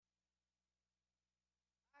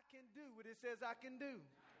do what it says I can do.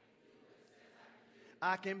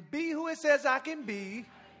 I can be who it says I can be.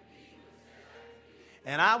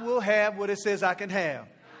 And I will have what it says I can have.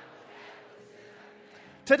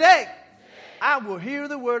 Today, I will hear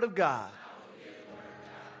the word of God.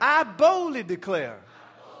 I boldly declare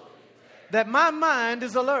that my mind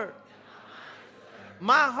is alert.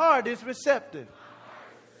 My heart is receptive.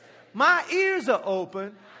 My ears are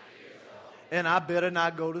open. And I better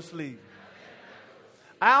not go to sleep.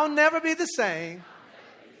 I'll never be the same.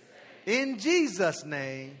 In Jesus'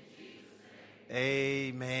 name,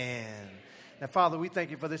 amen. Now, Father, we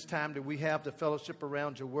thank you for this time that we have the fellowship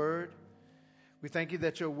around your word. We thank you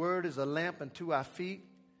that your word is a lamp unto our feet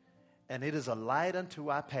and it is a light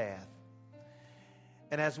unto our path.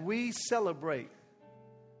 And as we celebrate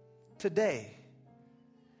today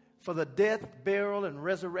for the death, burial, and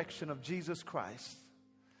resurrection of Jesus Christ,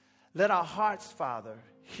 let our hearts, Father,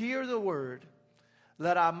 hear the word.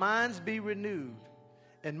 Let our minds be renewed.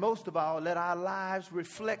 And most of all, let our lives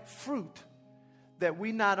reflect fruit that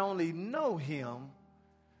we not only know him,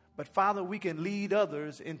 but Father, we can lead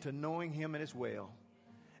others into knowing him as well.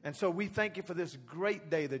 And so we thank you for this great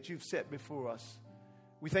day that you've set before us.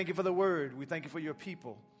 We thank you for the word. We thank you for your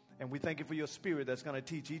people. And we thank you for your spirit that's going to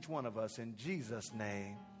teach each one of us. In Jesus'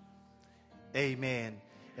 name, amen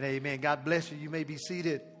and amen. God bless you. You may be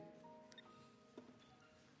seated.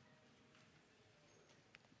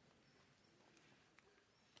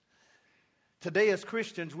 Today, as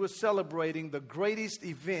Christians, we're celebrating the greatest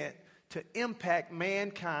event to impact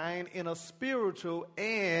mankind in a spiritual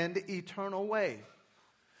and eternal way.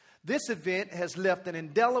 This event has left an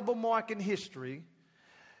indelible mark in history,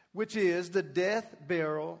 which is the death,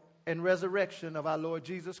 burial, and resurrection of our Lord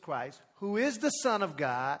Jesus Christ, who is the Son of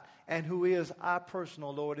God and who is our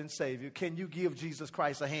personal Lord and Savior. Can you give Jesus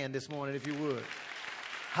Christ a hand this morning, if you would?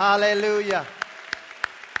 Hallelujah.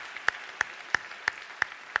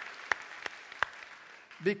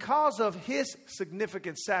 Because of his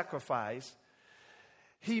significant sacrifice,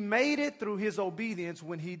 he made it through his obedience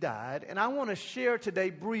when he died. And I want to share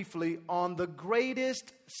today briefly on the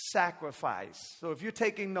greatest sacrifice. So if you're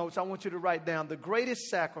taking notes, I want you to write down the greatest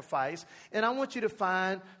sacrifice. And I want you to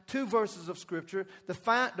find two verses of Scripture. The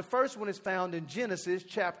first one is found in Genesis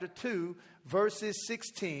chapter 2, verses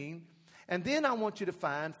 16. And then I want you to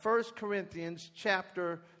find 1 Corinthians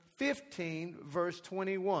chapter 15, verse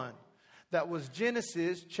 21. That was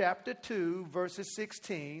Genesis chapter 2, verses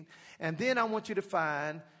 16. And then I want you to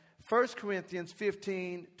find 1 Corinthians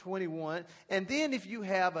 15, 21. And then if you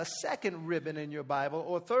have a second ribbon in your Bible,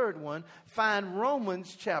 or third one, find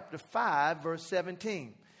Romans chapter 5, verse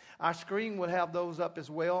 17. Our screen will have those up as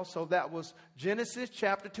well. So that was Genesis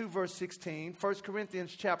chapter 2, verse 16, 1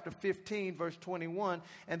 Corinthians chapter 15, verse 21,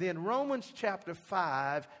 and then Romans chapter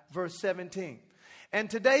 5, verse 17. And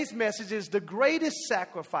today's message is the greatest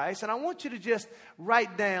sacrifice. And I want you to just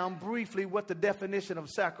write down briefly what the definition of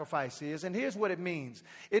sacrifice is. And here's what it means.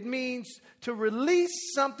 It means to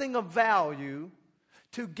release something of value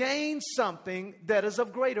to gain something that is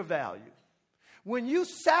of greater value. When you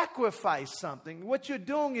sacrifice something, what you're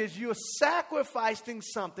doing is you're sacrificing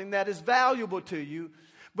something that is valuable to you,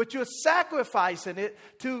 but you're sacrificing it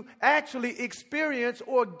to actually experience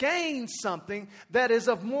or gain something that is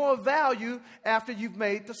of more value after you've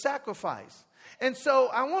made the sacrifice. And so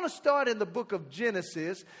I want to start in the book of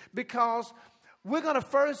Genesis because we're going to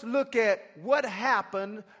first look at what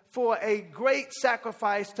happened for a great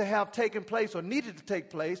sacrifice to have taken place or needed to take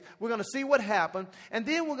place. We're going to see what happened, and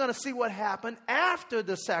then we're going to see what happened after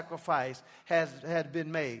the sacrifice had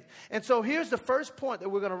been made. And so here's the first point that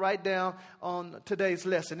we're going to write down on today's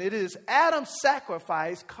lesson. It is Adam's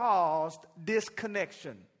sacrifice caused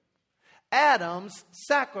disconnection. Adam's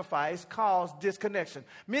sacrifice caused disconnection.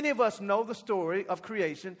 Many of us know the story of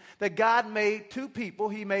creation, that God made two people.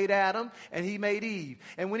 He made Adam and he made Eve.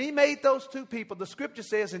 And when he made those two people, the scripture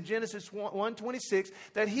says in Genesis 1:26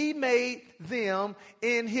 that he made them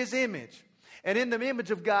in his image. And in the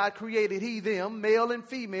image of God created he them, male and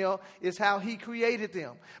female is how he created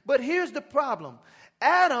them. But here's the problem.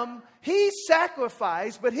 Adam, he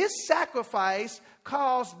sacrificed, but his sacrifice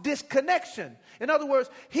caused disconnection. In other words,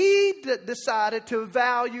 he decided to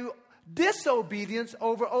value disobedience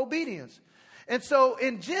over obedience. And so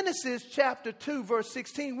in Genesis chapter 2, verse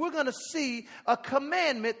 16, we're going to see a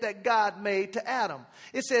commandment that God made to Adam.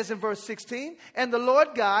 It says in verse 16, "And the Lord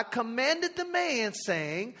God commanded the man,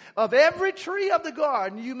 saying, of every tree of the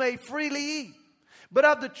garden you may freely eat. But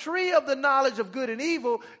of the tree of the knowledge of good and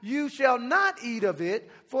evil, you shall not eat of it.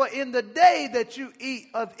 For in the day that you eat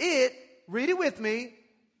of it," read it with me,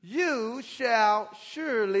 "you shall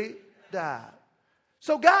surely die."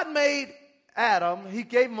 So God made Adam, he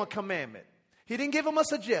gave him a commandment. He didn't give him a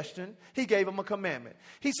suggestion. He gave him a commandment.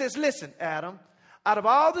 He says, listen, Adam, out of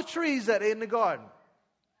all the trees that are in the garden,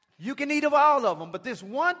 you can eat of all of them, but this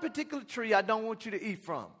one particular tree I don't want you to eat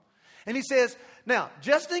from. And he says, now,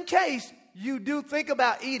 just in case you do think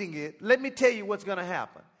about eating it, let me tell you what's going to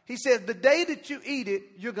happen. He says, the day that you eat it,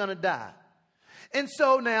 you're going to die. And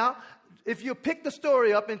so now, if you pick the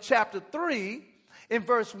story up in chapter 3, in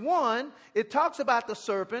verse 1, it talks about the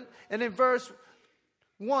serpent. And in verse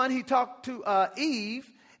 1, he talked to Eve.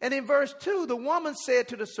 And in verse 2, the woman said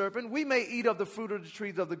to the serpent, we may eat of the fruit of the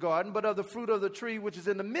trees of the garden, but of the fruit of the tree which is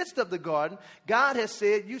in the midst of the garden, God has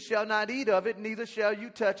said, you shall not eat of it, neither shall you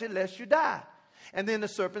touch it, lest you die. And then the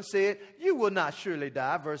serpent said, you will not surely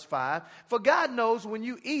die. Verse 5, for God knows when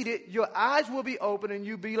you eat it, your eyes will be open and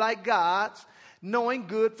you be like gods, knowing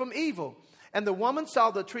good from evil. And the woman saw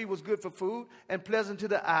the tree was good for food and pleasant to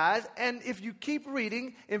the eyes. And if you keep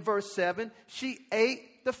reading in verse 7, she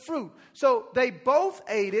ate the fruit. So they both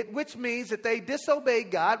ate it, which means that they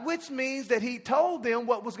disobeyed God, which means that he told them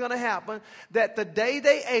what was going to happen, that the day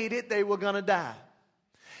they ate it, they were going to die.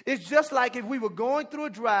 It's just like if we were going through a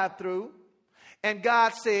drive-through and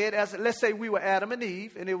God said, let's say we were Adam and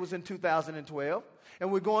Eve, and it was in 2012,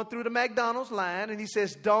 and we're going through the McDonald's line, and he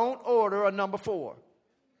says, don't order a number 4.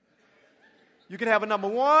 You can have a number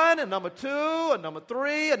 1, a number 2, a number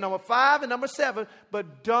 3, a number 5, and number 7,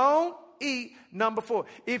 but don't eat number 4.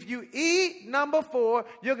 If you eat number 4,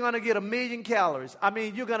 you're going to get 1,000,000 calories. I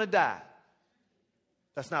mean, you're going to die.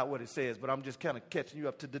 That's not what it says, but I'm just kind of catching you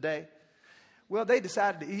up to today. Well, they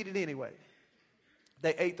decided to eat it anyway.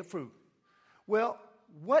 They ate the fruit. Well,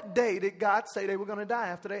 what day did God say they were going to die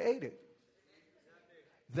after they ate it?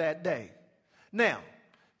 That day. Now,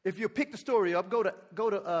 if you pick the story up, go to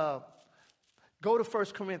 1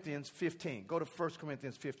 Corinthians 15. Go to 1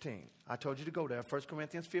 Corinthians 15. I told you to go there. 1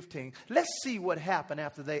 Corinthians 15. Let's see what happened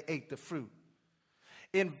after they ate the fruit.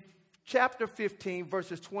 In chapter 15,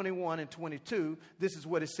 verses 21 and 22, this is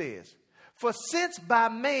what it says. For since by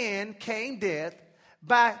man came death,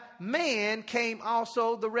 by man came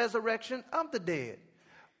also the resurrection of the dead.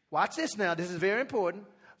 Watch this now. This is very important.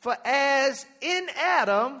 For as in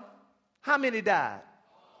Adam, how many died?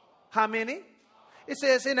 How many? It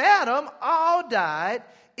says, in Adam, all died.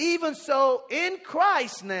 Even so, in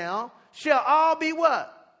Christ now, shall all be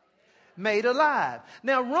what? Made alive.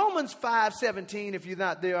 Now, Romans 5:17, if you're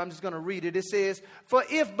not there, I'm just going to read it. It says, for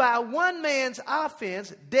if by one man's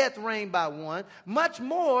offense death reigned by one, much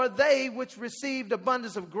more they which received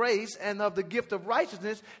abundance of grace and of the gift of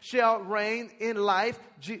righteousness shall reign in life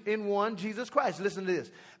in one Jesus Christ. Listen to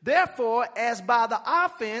this. Therefore, as by the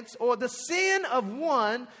offense or the sin of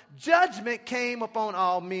one, judgment came upon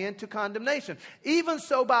all men to condemnation. Even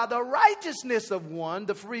so, by the righteousness of one,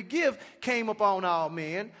 the free gift came upon all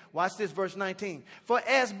men. Watch this, verse 19. For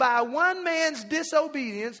as by one man's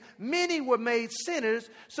disobedience, many were made sinners,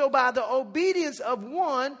 so by the obedience of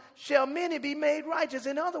one shall many be made righteous.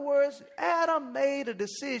 In other words, Adam made a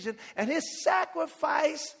decision, and his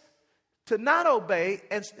sacrifice to not obey,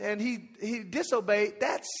 and he disobeyed,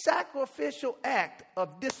 that sacrificial act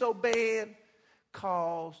of disobeying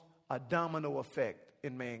caused a domino effect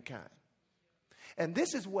in mankind. And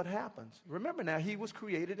this is what happens. Remember now, he was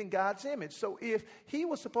created in God's image. So if he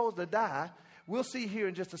was supposed to die, we'll see here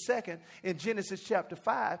in just a second, in Genesis chapter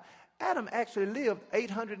 5, Adam actually lived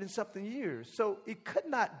 800 and something years. So it could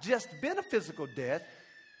not just been a physical death.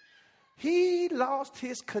 He lost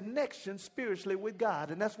his connection spiritually with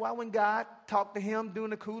God. And that's why when God talked to him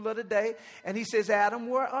during the cool of the day, and he says, Adam,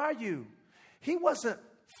 where are you? He wasn't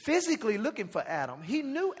physically looking for Adam. He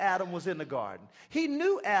knew Adam was in the garden. He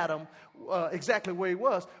knew Adam exactly where he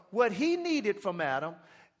was. What he needed from Adam,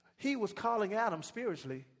 he was calling Adam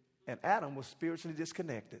spiritually, and Adam was spiritually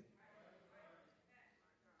disconnected.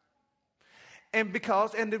 And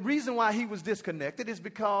the reason why he was disconnected is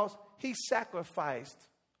because he sacrificed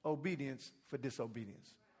obedience for disobedience.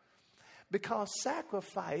 Because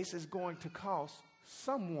sacrifice is going to cost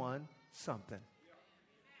someone something.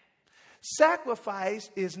 Sacrifice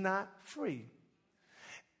is not free.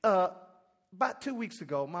 About 2 weeks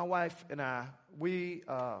ago, my wife and I, we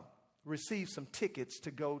received some tickets to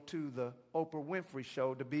go to the Oprah Winfrey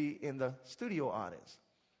show to be in the studio audience.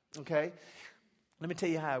 Okay? Let me tell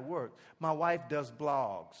you how it worked. My wife does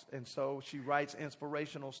blogs, and so she writes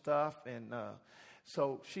inspirational stuff, and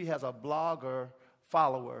so she has a blogger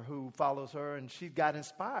follower who follows her, and she got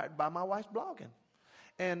inspired by my wife's blogging.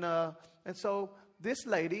 And so this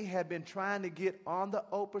lady had been trying to get on the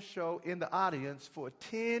Oprah show in the audience for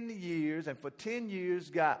 10 years, and for 10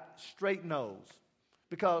 years got straight no's.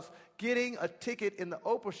 Because getting a ticket in the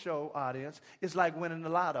Oprah show audience is like winning the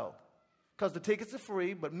lotto. because the tickets are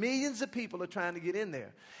free, but millions of people are trying to get in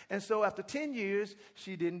there. And so after 10 years,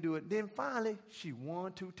 she didn't do it. Then finally, she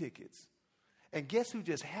won 2 tickets. And guess who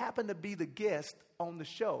just happened to be the guest on the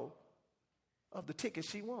show of the tickets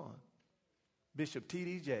she won? Bishop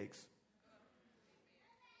T.D. Jakes.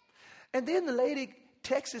 And then the lady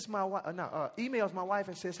texts my wife, emails my wife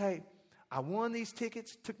and says, hey, I won these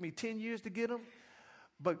tickets. Took me 10 years to get them,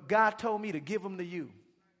 but God told me to give them to you.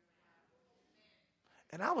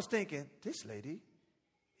 And I was thinking, this lady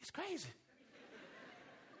is crazy.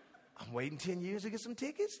 I'm waiting 10 years to get some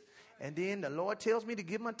tickets, and then the Lord tells me to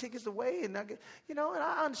give my tickets away, and I get, and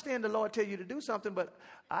I understand the Lord tell you to do something, but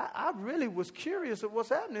I really was curious of what's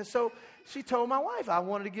happening. So she told my wife, I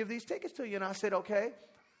wanted to give these tickets to you, and I said, okay,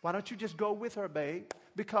 why don't you just go with her, babe?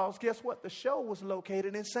 Because guess what? The show was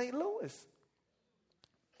located in St. Louis.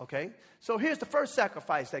 Okay, so here's the first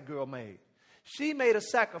sacrifice that girl made. She made a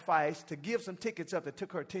sacrifice to give some tickets up that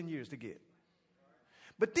took her 10 years to get.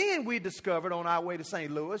 But then we discovered on our way to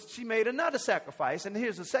St. Louis, she made another sacrifice, and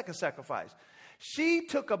here's the second sacrifice. She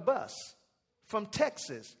took a bus from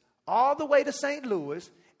Texas all the way to St. Louis,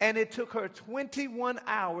 and it took her 21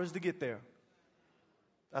 hours to get there.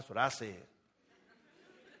 That's what I said.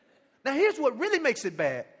 Now here's what really makes it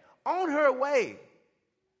bad. On her way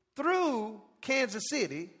through Kansas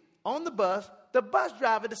City, on the bus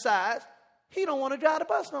driver decides he don't want to drive the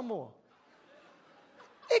bus no more.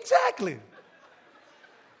 Exactly.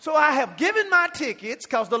 So I have given my tickets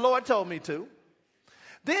because the Lord told me to.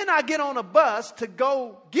 Then I get on a bus to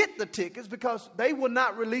go get the tickets because they will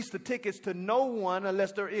not release the tickets to no one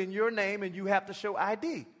unless they're in your name and you have to show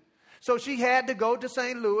ID. So she had to go to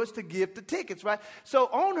St. Louis to give the tickets, right? So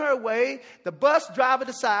on her way, the bus driver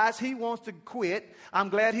decides he wants to quit. I'm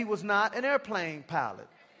glad he was not an airplane pilot.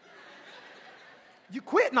 You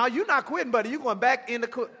quit? No, you're not quitting, buddy. You're going back in the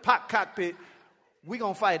cockpit. We're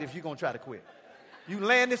going to fight if you're going to try to quit. You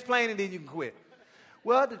land this plane and then you can quit.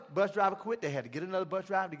 Well, the bus driver quit. They had to get another bus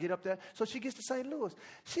driver to get up there. So she gets to St. Louis.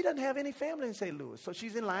 She doesn't have any family in St. Louis. So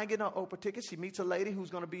she's in line getting her Oprah ticket. She meets a lady who's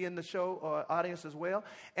going to be in the show or audience as well.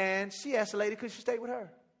 And she asks the lady, could she stay with her?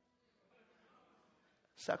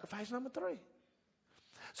 Sacrifice number 3.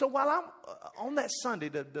 So while I'm on that Sunday,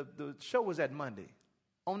 the show was at Monday.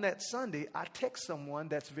 On that Sunday, I text someone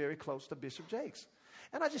that's very close to Bishop Jakes.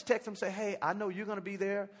 And I just text him and say, hey, I know you're going to be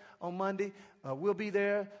there on Monday. We'll be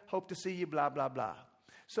there. Hope to see you, blah, blah, blah.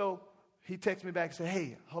 So he texts me back and said,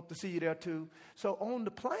 hey, hope to see you there too. So on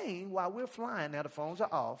the plane, while we're flying, now the phones are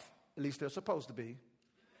off. At least they're supposed to be.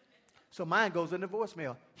 So mine goes in the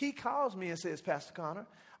voicemail. He calls me and says, Pastor Connor,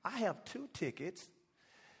 I have 2 tickets,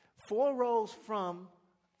 4 rows from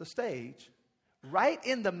the stage, right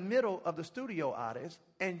in the middle of the studio audience,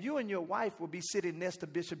 and you and your wife will be sitting next to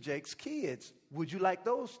Bishop Jakes' kids. Would you like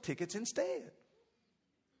those tickets instead?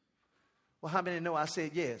 Well, how many know I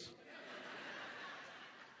said yes?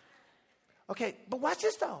 Okay, but watch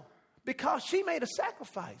this though. Because she made a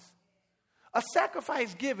sacrifice. A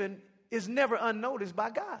sacrifice given is never unnoticed by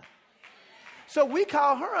God. So we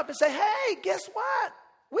call her up and say, hey, guess what?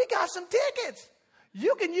 We got some tickets.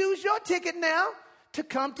 You can use your ticket now to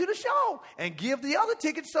come to the show and give the other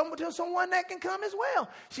ticket to someone that can come as well.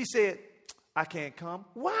 She said, I can't come.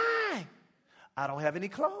 Why? I don't have any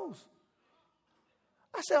clothes.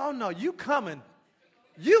 I said, oh no, you coming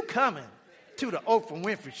to the Oprah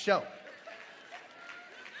Winfrey show.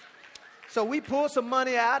 So we pulled some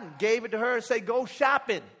money out and gave it to her and say, go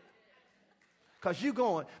shopping.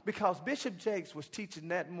 Because Bishop Jakes was teaching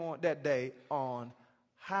that day on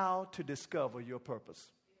how to discover your purpose.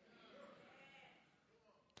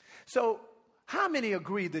 So how many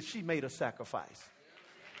agree that she made a sacrifice?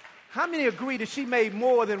 How many agree that she made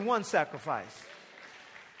more than one sacrifice?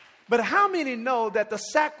 But how many know that the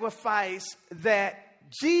sacrifice that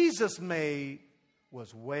Jesus made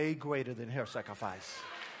was way greater than her sacrifice?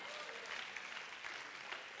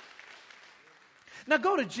 Now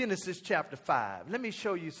go to Genesis chapter 5. Let me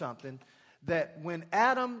show you something that when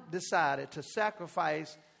Adam decided to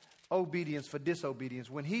sacrifice obedience for disobedience,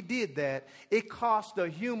 when he did that, it cost the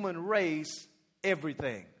human race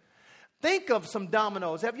everything. Think of some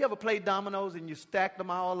dominoes. Have you ever played dominoes and you stack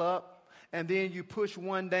them all up and then you push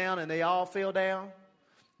one down and they all fell down?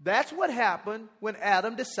 That's what happened when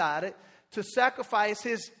Adam decided to sacrifice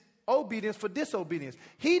his obedience for disobedience.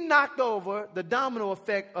 He knocked over the domino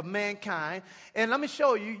effect of mankind. And let me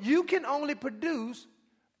show you, you can only produce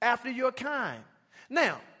after your kind.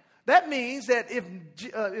 Now, that means that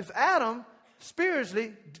if Adam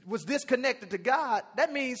spiritually was disconnected to God,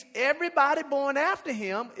 that means everybody born after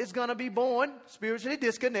him is going to be born spiritually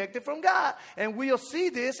disconnected from God. And we'll see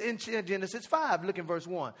this in Genesis 5. Look in verse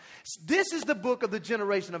 1. This is the book of the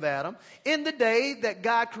generation of Adam. In the day that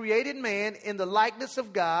God created man, in the likeness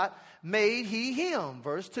of God made he him.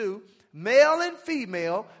 Verse 2. Male and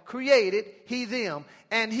female created he them,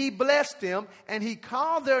 and he blessed them, and he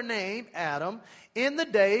called their name Adam in the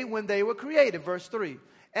day when they were created. Verse 3.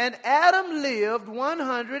 And Adam lived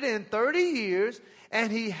 130 years,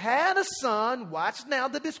 and he had a son. Watch now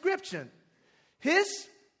the description. His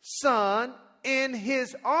son in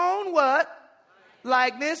his own what?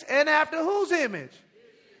 Likeness, and after whose image?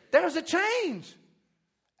 There's a change.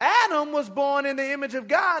 Adam was born in the image of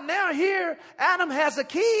God. Now here, Adam has a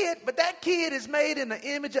kid, but that kid is made in the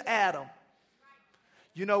image of Adam.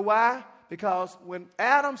 You know why? Because when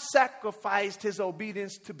Adam sacrificed his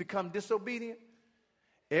obedience to become disobedient,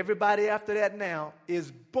 everybody after that now is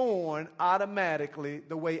born automatically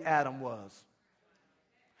the way Adam was.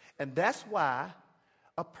 And that's why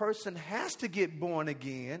a person has to get born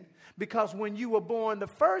again, because when you were born the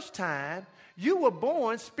first time, you were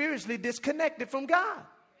born spiritually disconnected from God.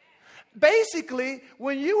 Basically,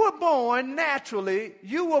 when you were born naturally,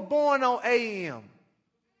 you were born on AM.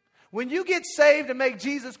 When you get saved and make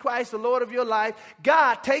Jesus Christ the Lord of your life,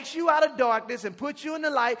 God takes you out of darkness and puts you in the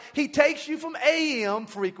light. He takes you from AM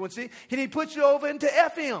frequency and he puts you over into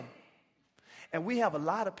FM. And we have a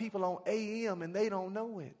lot of people on AM and they don't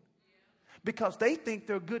know it, because they think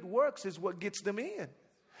their good works is what gets them in.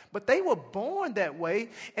 But they were born that way,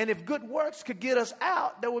 and if good works could get us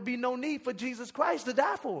out, there would be no need for Jesus Christ to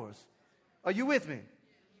die for us. Are you with me?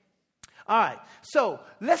 All right, so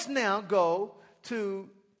let's now go to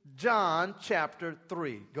John chapter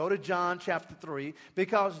 3. Go to John chapter 3,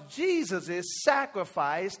 because Jesus'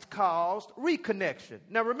 sacrifice caused reconnection.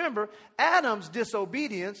 Now remember, Adam's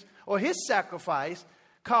disobedience or his sacrifice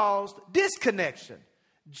caused disconnection.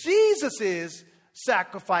 Jesus'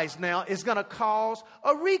 sacrifice now is going to cause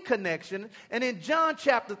a reconnection. And in John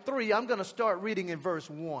chapter 3, I'm going to start reading in verse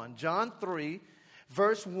 1. John 3,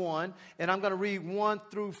 verse 1, and I'm going to read 1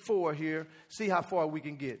 through 4 here, see how far we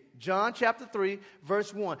can get. John chapter 3,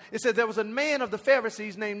 verse 1. It says, there was a man of the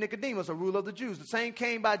Pharisees named Nicodemus, a ruler of the Jews. The same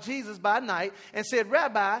came by Jesus by night and said,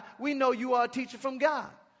 Rabbi, we know you are a teacher from God.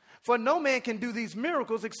 For no man can do these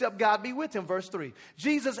miracles except God be with him. Verse 3.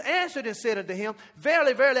 Jesus answered and said unto him,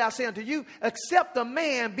 verily, verily, I say unto you, except a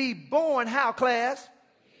man be born, how, class?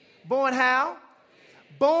 Born how?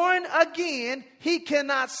 Born again, he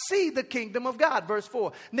cannot see the kingdom of God. Verse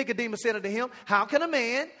 4. Nicodemus said unto him, how can a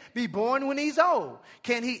man be born when he's old?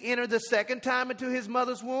 Can he enter the second time into his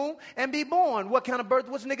mother's womb and be born? What kind of birth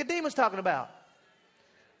was Nicodemus talking about?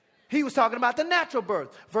 He was talking about the natural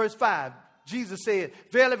birth. Verse 5. Jesus said,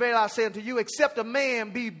 verily, verily, I say unto you, except a man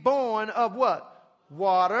be born of what?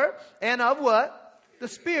 Water, and of what? The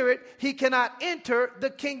Spirit, he cannot enter the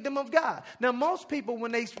kingdom of God. Now, most people,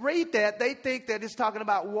 when they read that, they think that it's talking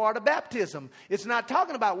about water baptism. It's not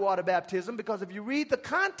talking about water baptism, because if you read the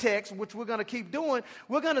context, which we're going to keep doing,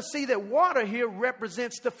 we're going to see that water here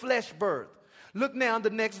represents the flesh birth. Look now in the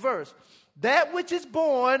next verse. That which is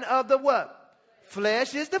born of the what?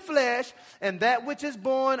 Flesh is the flesh, and that which is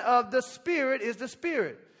born of the Spirit is the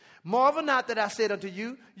Spirit. Marvel not that I said unto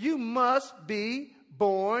you, you must be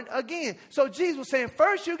born again. So Jesus was saying,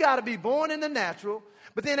 first you got to be born in the natural,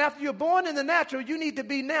 but then after you're born in the natural, you need to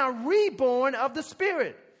be now reborn of the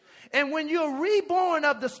Spirit. And when you're reborn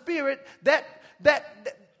of the Spirit,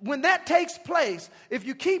 when that takes place, if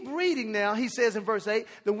you keep reading now, he says in verse 8,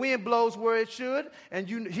 the wind blows where it should, and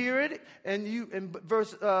you hear it, and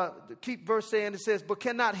keep verse saying, it says, but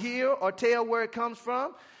cannot hear or tell where it comes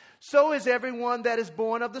from. So is everyone that is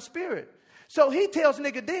born of the Spirit. So he tells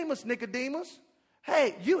Nicodemus,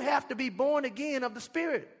 hey, you have to be born again of the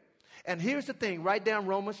Spirit. And here's the thing, write down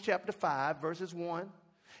Romans chapter 5, verses 1.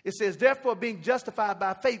 It says, therefore, being justified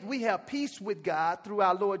by faith, we have peace with God through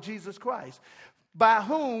our Lord Jesus Christ, by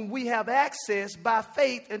whom we have access by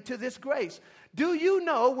faith into this grace. Do you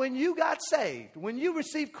know when you got saved, when you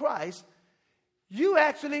received Christ, you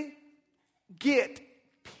actually get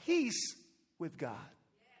peace with God?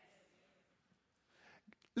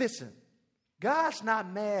 Listen, God's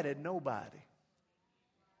not mad at nobody.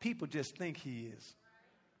 People just think he is.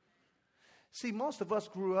 See, most of us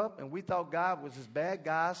grew up and we thought God was this bad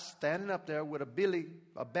guy standing up there with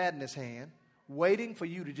a bat in his hand, waiting for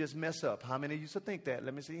you to just mess up. How many used to think that?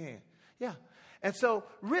 Let me see your hand. Yeah. And so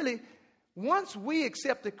really, once we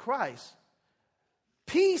accepted Christ,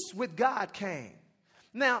 peace with God came.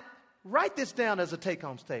 Now, write this down as a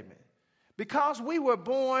take-home statement. Because we were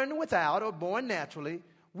born without or born naturally,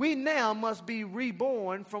 we now must be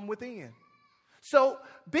reborn from within. So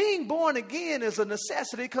being born again is a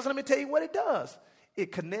necessity because let me tell you what it does.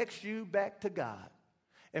 It connects you back to God.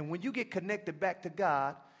 And when you get connected back to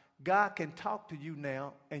God, God can talk to you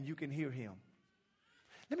now and you can hear him.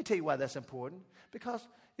 Let me tell you why that's important. Because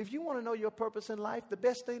if you want to know your purpose in life, the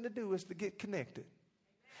best thing to do is to get connected.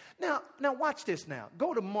 Now watch this now.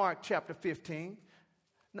 Go to Mark chapter 15.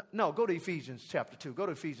 No, go to Ephesians chapter 2. Go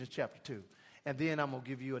to Ephesians chapter 2. And then I'm going to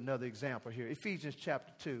give you another example here. Ephesians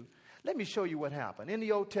chapter 2. Let me show you what happened. In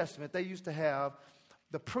the Old Testament, they used to have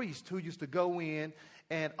the priest who used to go in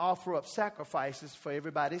and offer up sacrifices for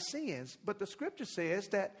everybody's sins. But the scripture says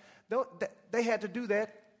that they had to do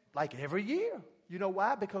that like every year. You know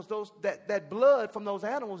why? Because that blood from those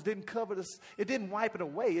animals didn't cover it didn't wipe it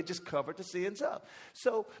away. It just covered the sins up.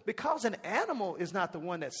 So because an animal is not the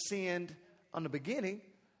one that sinned on the beginning,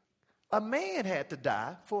 a man had to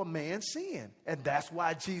die for a man's sin. And that's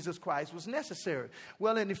why Jesus Christ was necessary.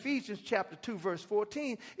 Well, in Ephesians chapter 2, verse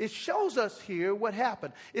 14, it shows us here what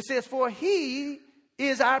happened. It says, for he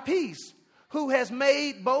is our peace, who has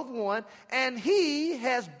made both one, and he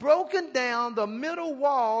has broken down the middle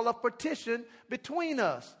wall of partition between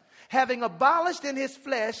us, having abolished in his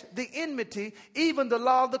flesh the enmity, even the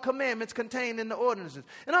law of the commandments contained in the ordinances.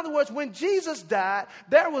 In other words, when Jesus died,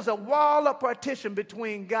 there was a wall of partition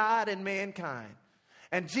between God and mankind.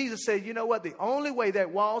 And Jesus said, you know what? The only way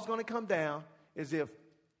that wall's going to come down is if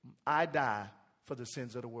I die for the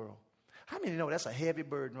sins of the world. How many know that's a heavy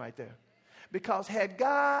burden right there? Because had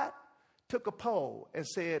God took a poll and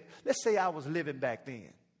said, let's say I was living back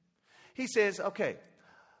then. He says, okay,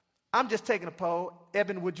 I'm just taking a poll.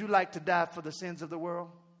 Eben, would you like to die for the sins of the world?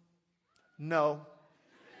 No.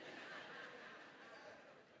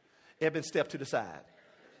 Eben, step to the side.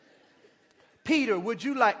 Peter, would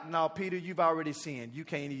you like? No, Peter, you've already sinned. You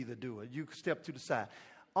can't either do it. You step to the side.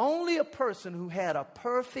 Only a person who had a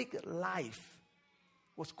perfect life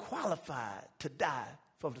was qualified to die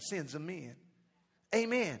for the sins of men.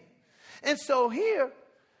 Amen. And so here,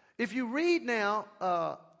 if you read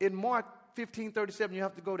now in Mark 15:37, you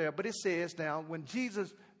have to go there. But it says now, when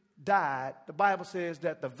Jesus died, the Bible says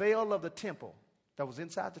that the veil of the temple that was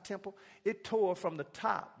inside the temple, it tore from the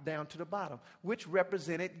top down to the bottom, which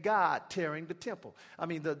represented God tearing the temple. I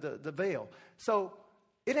mean, the veil. So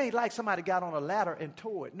it ain't like somebody got on a ladder and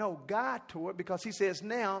tore it. No, God tore it because he says,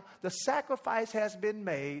 now the sacrifice has been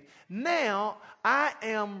made. Now I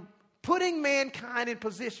am putting mankind in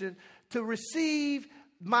position to receive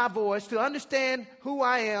my voice, to understand who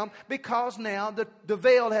I am, because now the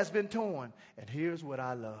veil has been torn. And here's what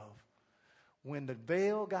I love. When the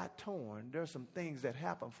veil got torn, there's some things that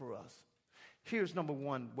happened for us. Here's number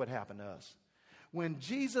one, what happened to us. When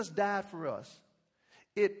Jesus died for us,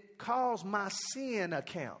 it caused my sin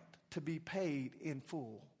account to be paid in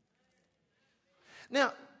full.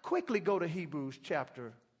 Now, quickly go to Hebrews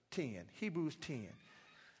chapter 10. Hebrews 10.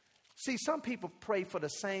 See, some people pray for the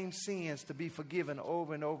same sins to be forgiven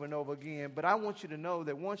over and over and over again. But I want you to know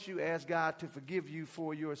that once you ask God to forgive you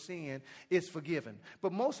for your sin, it's forgiven.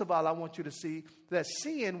 But most of all, I want you to see that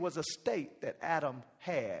sin was a state that Adam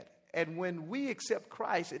had. And when we accept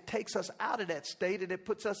Christ, it takes us out of that state and it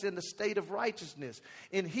puts us in the state of righteousness.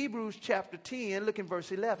 In Hebrews chapter 10, look in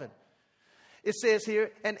verse 11. It says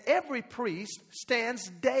here, and every priest stands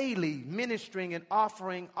daily ministering and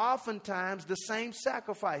offering oftentimes the same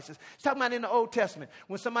sacrifices. It's talking about in the Old Testament.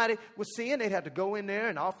 When somebody was sin, they'd have to go in there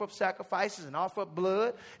and offer up sacrifices and offer up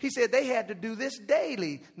blood. He said they had to do this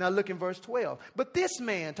daily. Now look in verse 12. But this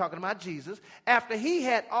man, talking about Jesus, after he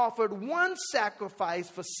had offered one sacrifice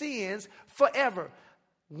for sins forever.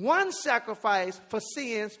 One sacrifice for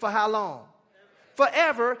sins for how long?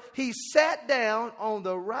 Forever. He sat down on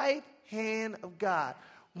the right hand of God.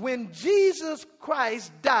 When Jesus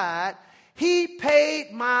Christ died, he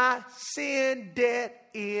paid my sin debt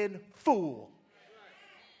in full.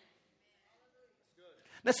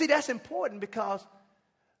 Now see, that's important because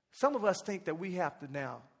some of us think that we have to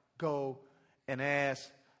now go and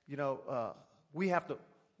ask, we have to,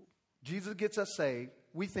 Jesus gets us saved.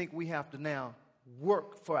 We think we have to now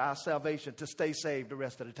work for our salvation to stay saved the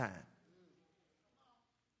rest of the time.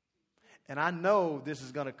 And I know this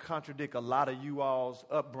is going to contradict a lot of you all's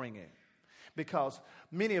upbringing because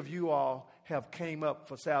many of you all have came up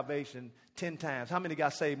for salvation 10 times. How many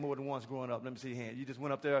got saved more than once growing up? Let me see your hand. You just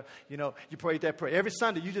went up there, you prayed that prayer. Every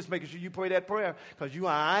Sunday, you just making sure you pray that prayer because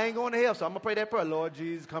I ain't going to hell, so I'm going to pray that prayer. Lord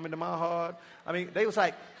Jesus, come into my heart. I mean, they was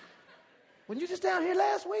like, weren't you just down here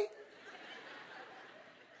last week?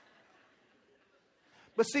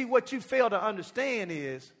 But see, what you fail to understand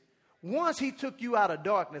is once he took you out of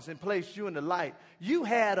darkness and placed you in the light, you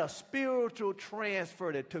had a spiritual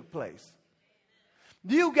transfer that took place.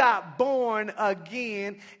 You got born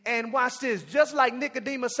again. And watch this. Just like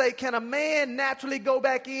Nicodemus say, can a man naturally go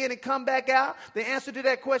back in and come back out? The answer to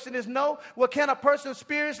that question is no. Well, can a person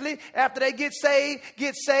spiritually, after they get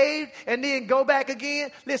saved and then go back again?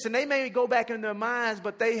 Listen, they may go back in their minds,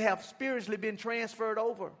 but they have spiritually been transferred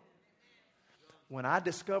over. When I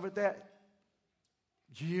discovered that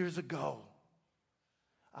years ago,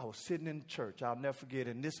 I was sitting in church. I'll never forget.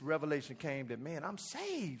 And this revelation came that, man, I'm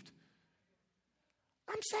saved.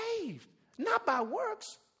 I'm saved. Not by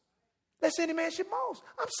works, lest any man should boast.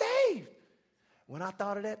 I'm saved. When I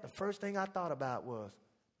thought of that, the first thing I thought about was,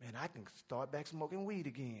 man, I can start back smoking weed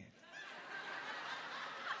again.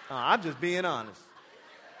 I'm just being honest.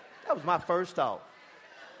 That was my first thought.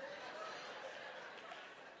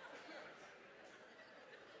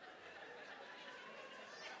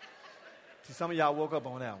 See, some of y'all woke up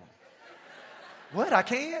on that one. What, I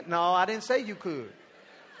can't? No, I didn't say you could.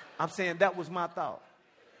 I'm saying that was my thought.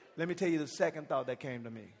 Let me tell you the second thought that came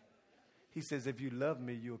to me. He says, if you love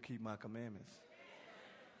me, you'll keep my commandments.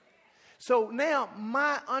 So now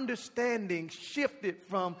my understanding shifted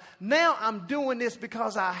from now I'm doing this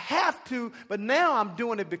because I have to, but now I'm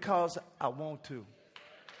doing it because I want to.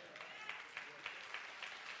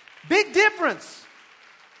 Big difference.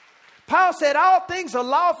 Paul said, all things are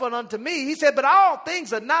lawful unto me. He said, but all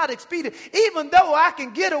things are not expedient. Even though I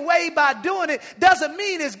can get away by doing it, doesn't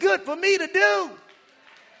mean it's good for me to do.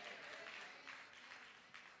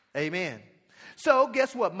 Amen. So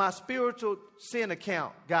guess what? My spiritual sin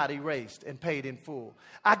account got erased and paid in full.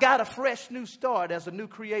 I got a fresh new start as a new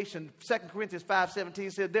creation. 2 Corinthians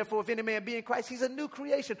 5:17 says, therefore, if any man be in Christ, he's a new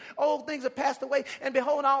creation. Old things have passed away, and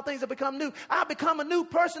behold, all things have become new. I become a new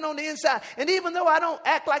person on the inside. And even though I don't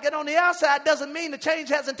act like it on the outside, doesn't mean the change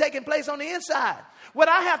hasn't taken place on the inside. What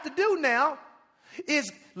I have to do now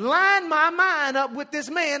is line my mind up with this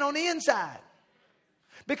man on the inside.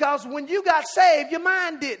 Because when you got saved, your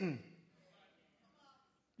mind didn't.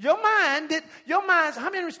 Your mind, how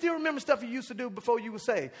many still remember stuff you used to do before you were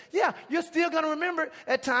saved? Yeah, you're still going to remember it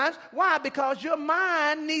at times. Why? Because your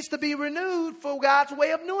mind needs to be renewed for God's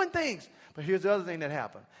way of doing things. But here's the other thing that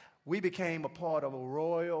happened. We became a part of a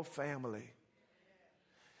royal family.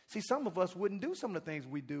 See, some of us wouldn't do some of the things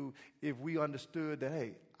we do if we understood that,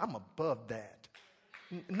 hey, I'm above that.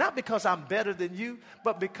 Not because I'm better than you,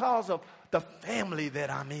 but because of the family that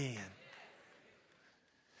I'm in.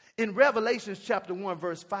 In Revelation chapter 1,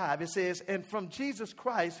 verse 5, it says, and from Jesus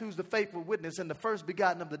Christ, who's the faithful witness and the first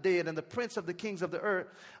begotten of the dead and the prince of the kings of the earth,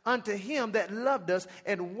 unto him that loved us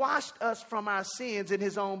and washed us from our sins in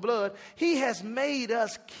his own blood, he has made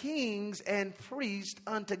us kings and priests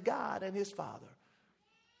unto God and his Father.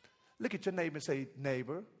 Look at your neighbor and say,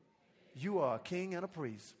 neighbor, you are a king and a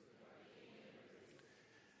priest.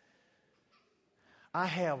 I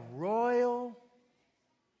have royal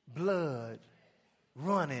blood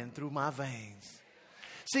running through my veins.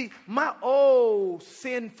 See, my old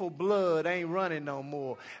sinful blood ain't running no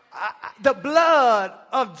more. The blood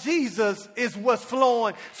of Jesus is what's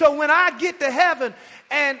flowing. So when I get to heaven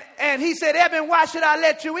and he said, Eben, why should I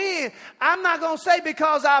let you in? I'm not going to say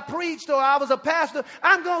because I preached or I was a pastor.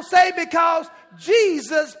 I'm going to say because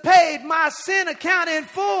Jesus paid my sin account in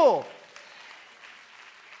full.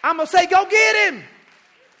 I'm going to say, go get him.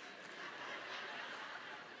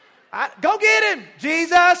 Go get him,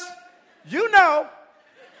 Jesus. You know.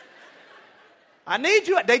 I need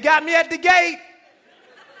you. They got me at the gate.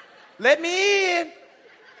 Let me in.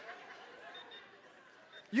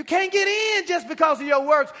 You can't get in just because of your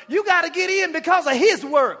works. You got to get in because of his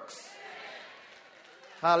works.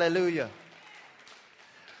 Hallelujah.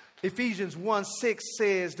 Ephesians 1:6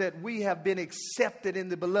 says that we have been accepted in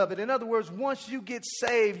the beloved. In other words, once you get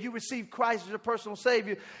saved, you receive Christ as your personal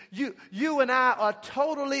Savior. You and I are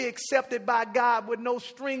totally accepted by God with no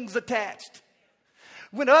strings attached.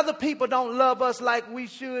 When other people don't love us like we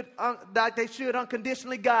should, like they should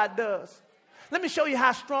unconditionally, God does. Let me show you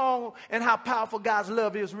how strong and how powerful God's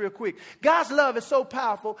love is real quick. God's love is so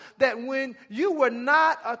powerful that when you were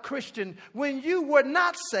not a Christian, when you were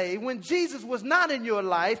not saved, when Jesus was not in your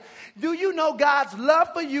life, do you know God's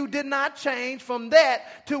love for you did not change from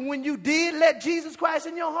that to when you did let Jesus Christ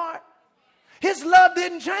in your heart? His love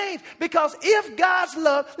didn't change, because if God's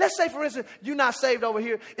love, let's say for instance, you're not saved over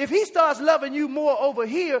here. If he starts loving you more over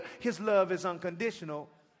here, his love is unconditional.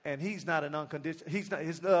 And he's not an unconditional,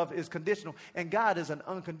 his love is conditional. And God is an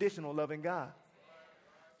unconditional loving God.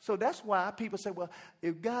 So that's why people say, well,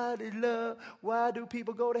 if God is love, why do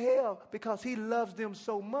people go to hell? Because he loves them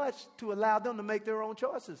so much to allow them to make their own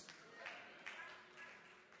choices.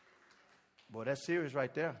 Boy, that's serious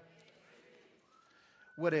right there.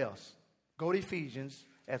 What else? Go to Ephesians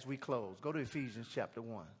as we close. Go to Ephesians chapter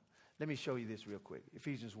 1. Let me show you this real quick.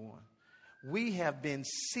 Ephesians 1. We have been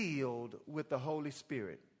sealed with the Holy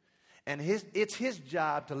Spirit. And it's his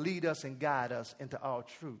job to lead us and guide us into all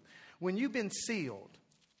truth. When you've been sealed,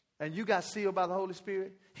 and you got sealed by the Holy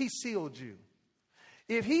Spirit, he sealed you.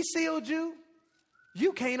 If he sealed you,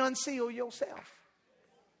 you can't unseal yourself.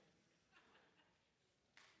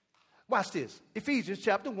 Watch this. Ephesians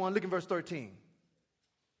chapter 1, look at verse 13.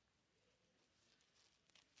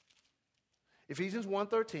 Ephesians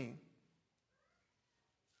 1:13.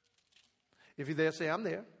 If you're there, say, I'm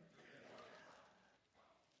there.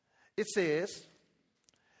 It says,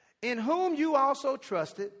 in whom you also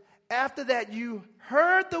trusted, after that you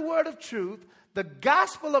heard the word of truth, the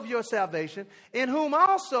gospel of your salvation, in whom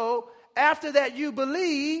also, after that you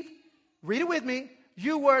believe, read it with me,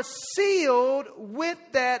 you were sealed with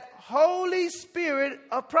that Holy Spirit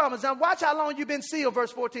of promise. Now watch how long you've been sealed,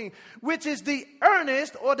 verse 14, which is the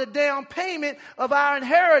earnest or the down payment of our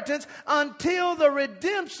inheritance until the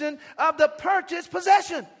redemption of the purchased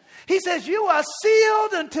possession. He says, you are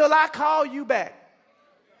sealed until I call you back.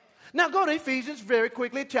 Now go to Ephesians very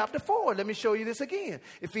quickly, chapter 4. Let me show you this again.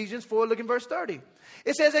 Ephesians 4, look in verse 30.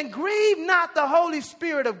 It says, and grieve not the Holy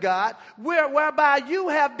Spirit of God, whereby you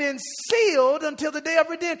have been sealed until the day of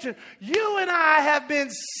redemption. You and I have been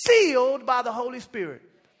sealed by the Holy Spirit.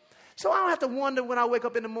 So I don't have to wonder when I wake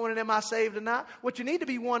up in the morning, am I saved or not? What you need to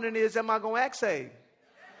be wondering is, am I going to act saved?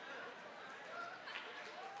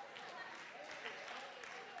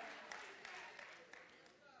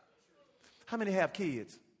 How many have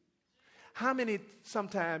kids? How many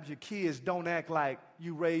sometimes your kids don't act like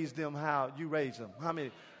you raised them how you raised them? How many?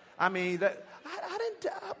 I mean, I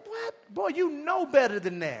didn't, what? Boy, you know better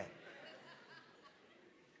than that.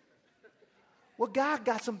 Well, God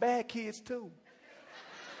got some bad kids too.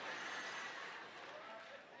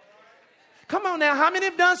 Come on now, how many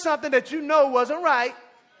have done something that you know wasn't right?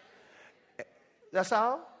 That's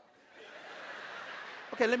all?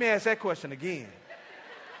 Okay, let me ask that question again.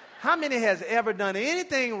 How many has ever done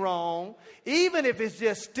anything wrong, even if it's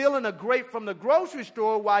just stealing a grape from the grocery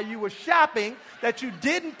store while you were shopping that you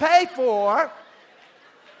didn't pay for?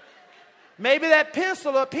 Maybe that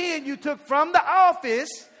pencil or pen you took from the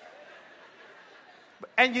office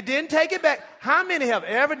and you didn't take it back. How many have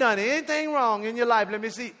ever done anything wrong in your life? Let me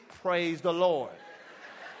see. Praise the Lord.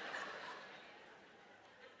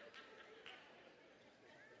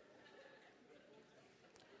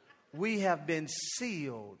 We have been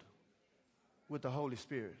sealed with the Holy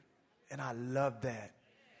Spirit. And I love that.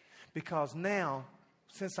 Because now,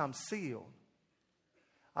 since I'm sealed,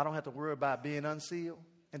 I don't have to worry about being unsealed.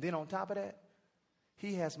 And then on top of that,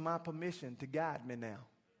 he has my permission to guide me now.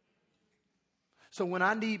 So when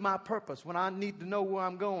I need my purpose, when I need to know where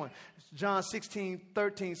I'm going, John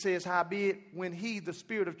 16:13 says, howbeit, when he, the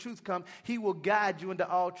Spirit of truth, comes, he will guide you into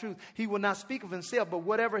all truth. He will not speak of himself, but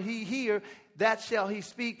whatever he hear, that shall he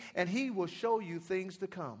speak, and he will show you things to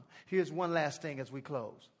come. Here's one last thing as we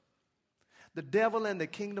close. The devil and the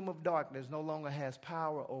kingdom of darkness no longer has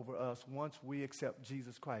power over us once we accept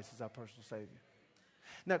Jesus Christ as our personal Savior.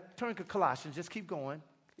 Now, turn to Colossians. Just keep going.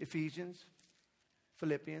 Ephesians,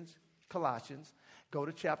 Philippians, Colossians. Go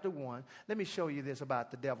to chapter 1. Let me show you this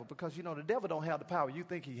about the devil, because, you know, the devil don't have the power you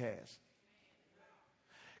think he has.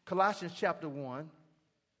 Colossians chapter 1.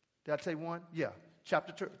 Did I say 1? Yeah.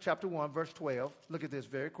 Chapter 1, verse 12. Look at this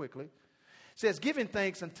very quickly. It says, giving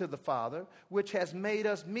thanks unto the Father, which has made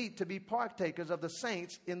us meet to be partakers of the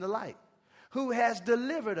saints in the light, who has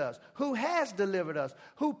delivered us, who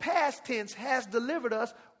past tense has delivered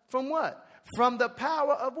us from what? From the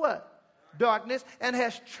power of what? Darkness, and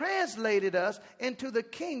has translated us into the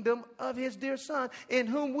kingdom of his dear Son, in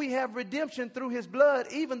whom we have redemption through his blood,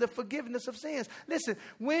 even the forgiveness of sins. Listen,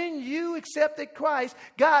 when you accepted Christ,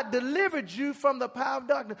 God delivered you from the power of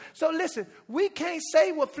darkness. So listen, we can't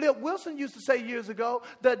say what Flip Wilson used to say years ago,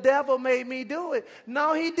 the devil made me do it.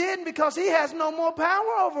 No, he didn't, because he has no more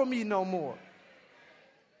power over me no more.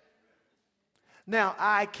 Now,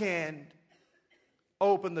 I can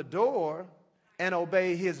open the door and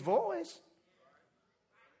obey his voice.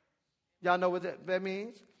 Y'all know what that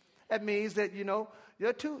means? That means that, you know, there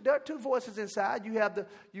are two voices inside. You have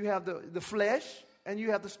the flesh and you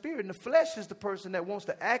have the spirit. And the flesh is the person that wants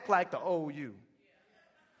to act like the old you.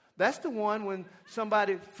 That's the one when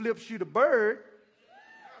somebody flips you the bird.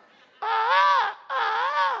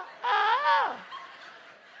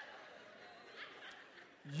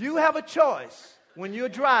 You have a choice when you're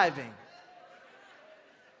driving.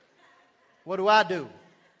 What do?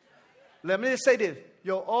 Let me just say this.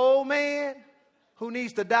 Your old man who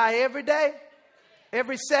needs to die every day,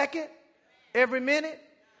 every second, every minute,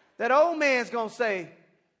 that old man's going to say,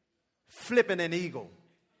 flipping an eagle.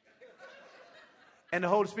 And the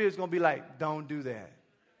Holy Spirit's going to be like, don't do that.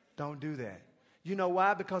 Don't do that. You know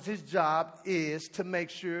why? Because his job is to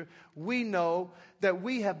make sure we know that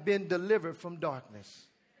we have been delivered from darkness.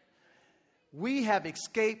 We have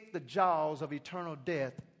escaped the jaws of eternal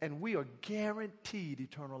death, and we are guaranteed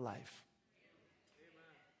eternal life.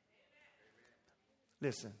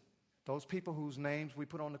 Listen, those people whose names we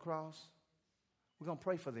put on the cross, we're going to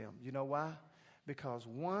pray for them. You know why? Because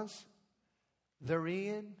once they're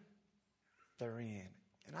in, they're in.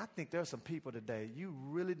 And I think there are some people today, you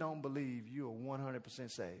really don't believe you are 100%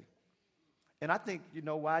 saved. And I think you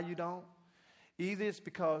know why you don't? Either it's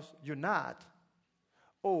because you're not,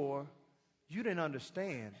 or you didn't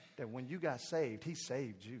understand that when you got saved, he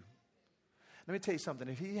saved you. Let me tell you something.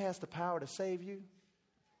 If he has the power to save you,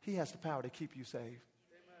 he has the power to keep you saved. Amen.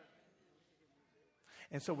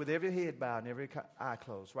 And so with every head bowed and every eye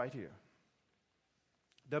closed right here,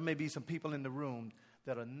 there may be some people in the room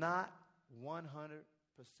that are not 100%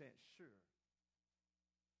 sure